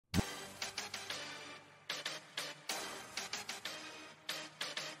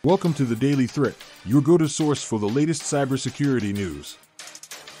Welcome to the Daily Threat, your go-to source for the latest cybersecurity news.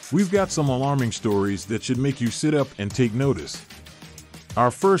 We've got some alarming stories that should make you sit up and take notice. Our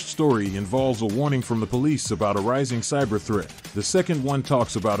first story involves a warning from the police about a rising cyber threat. The second one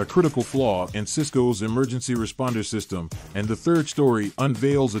talks about a critical flaw in Cisco's emergency responder system, and the third story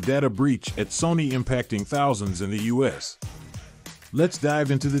unveils a data breach at Sony impacting thousands in the US. Let's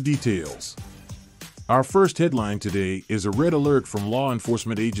dive into the details. Our first headline today is a red alert from law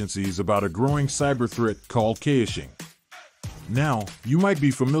enforcement agencies about a growing cyber threat called Quishing. Now, you might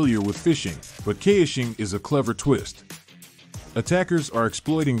be familiar with phishing, but Quishing is a clever twist. Attackers are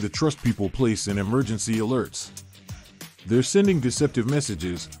exploiting the trust people place in emergency alerts. They're sending deceptive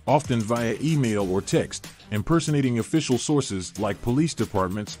messages, often via email or text, impersonating official sources like police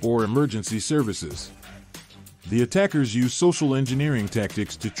departments or emergency services. The attackers use social engineering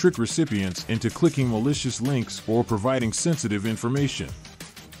tactics to trick recipients into clicking malicious links or providing sensitive information.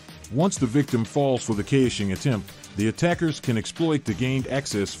 Once the victim falls for the Quishing attempt, the attackers can exploit the gained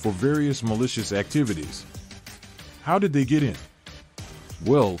access for various malicious activities. How did they get in?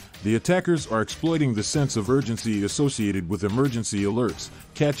 Well, the attackers are exploiting the sense of urgency associated with emergency alerts,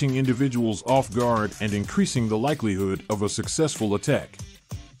 catching individuals off guard and increasing the likelihood of a successful attack.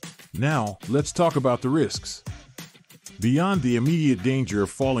 Now, let's talk about the risks. Beyond the immediate danger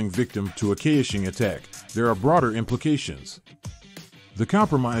of falling victim to a Quishing attack, there are broader implications. The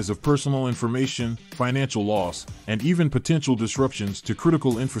compromise of personal information, financial loss, and even potential disruptions to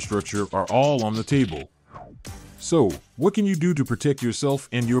critical infrastructure are all on the table. So, what can you do to protect yourself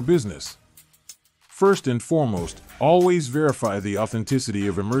and your business? First and foremost, always verify the authenticity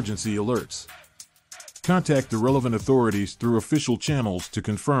of emergency alerts. Contact the relevant authorities through official channels to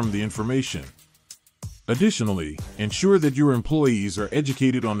confirm the information. Additionally, ensure that your employees are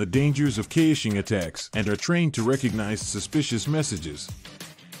educated on the dangers of Quishing attacks and are trained to recognize suspicious messages.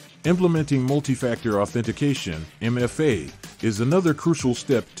 Implementing multi-factor authentication, MFA, is another crucial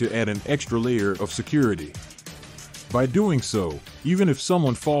step to add an extra layer of security. By doing so, even if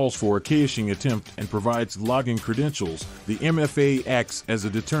someone falls for a Quishing attempt and provides login credentials, the MFA acts as a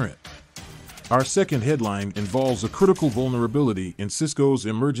deterrent. Our second headline involves a critical vulnerability in Cisco's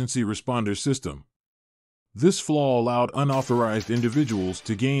emergency responder system. This flaw allowed unauthorized individuals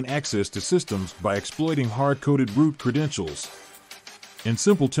to gain access to systems by exploiting hard-coded root credentials. In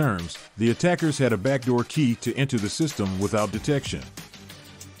simple terms, the attackers had a backdoor key to enter the system without detection.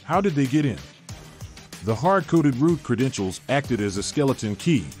 How did they get in? The hard-coded root credentials acted as a skeleton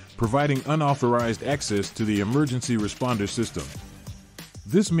key, providing unauthorized access to the emergency responder system.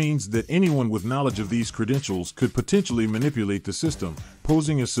 This means that anyone with knowledge of these credentials could potentially manipulate the system,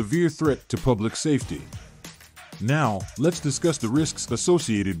 posing a severe threat to public safety. Now, let's discuss the risks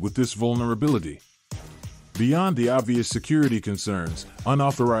associated with this vulnerability. Beyond the obvious security concerns,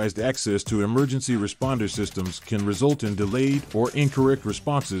 unauthorized access to emergency responder systems can result in delayed or incorrect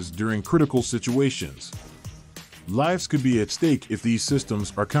responses during critical situations. Lives could be at stake if these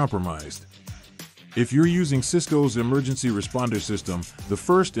systems are compromised. If you're using Cisco's emergency responder system, the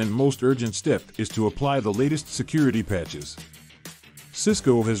first and most urgent step is to apply the latest security patches.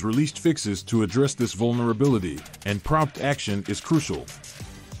 Cisco has released fixes to address this vulnerability, and prompt action is crucial.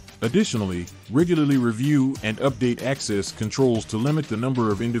 Additionally, regularly review and update access controls to limit the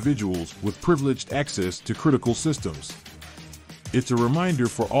number of individuals with privileged access to critical systems. It's a reminder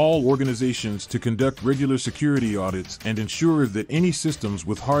for all organizations to conduct regular security audits and ensure that any systems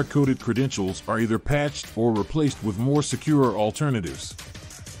with hard-coded credentials are either patched or replaced with more secure alternatives.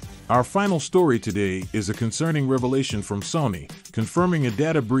 Our final story today is a concerning revelation from Sony, confirming a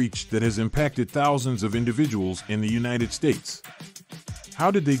data breach that has impacted thousands of individuals in the United States.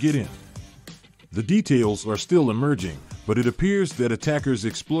 How did they get in? The details are still emerging, but it appears that attackers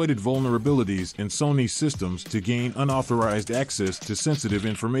exploited vulnerabilities in Sony's systems to gain unauthorized access to sensitive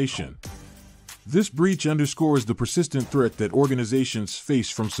information. This breach underscores the persistent threat that organizations face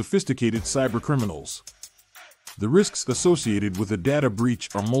from sophisticated cybercriminals. The risks associated with a data breach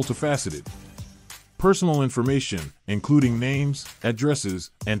are multifaceted. Personal information, including names,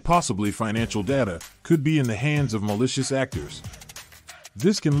 addresses, and possibly financial data, could be in the hands of malicious actors.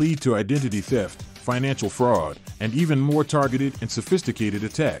 This can lead to identity theft, financial fraud, and even more targeted and sophisticated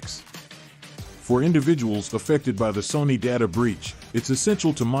attacks. For individuals affected by the Sony data breach, it's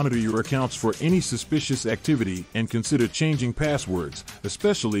essential to monitor your accounts for any suspicious activity and consider changing passwords,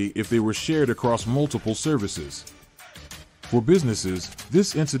 especially if they were shared across multiple services. For businesses,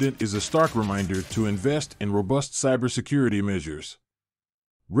 this incident is a stark reminder to invest in robust cybersecurity measures.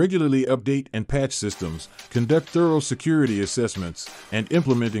 Regularly update and patch systems, conduct thorough security assessments, and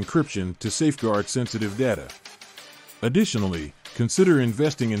implement encryption to safeguard sensitive data. Additionally, consider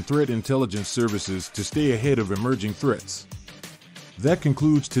investing in threat intelligence services to stay ahead of emerging threats. That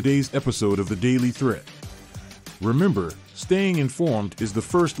concludes today's episode of the Daily Threat. Remember, staying informed is the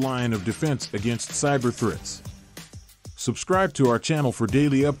first line of defense against cyber threats. Subscribe to our channel for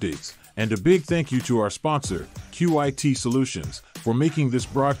daily updates, and a big thank you to our sponsor, QIT Solutions, for making this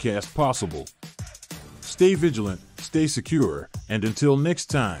broadcast possible. Stay vigilant, stay secure, and until next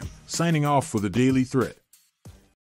time, signing off for the Daily Threat.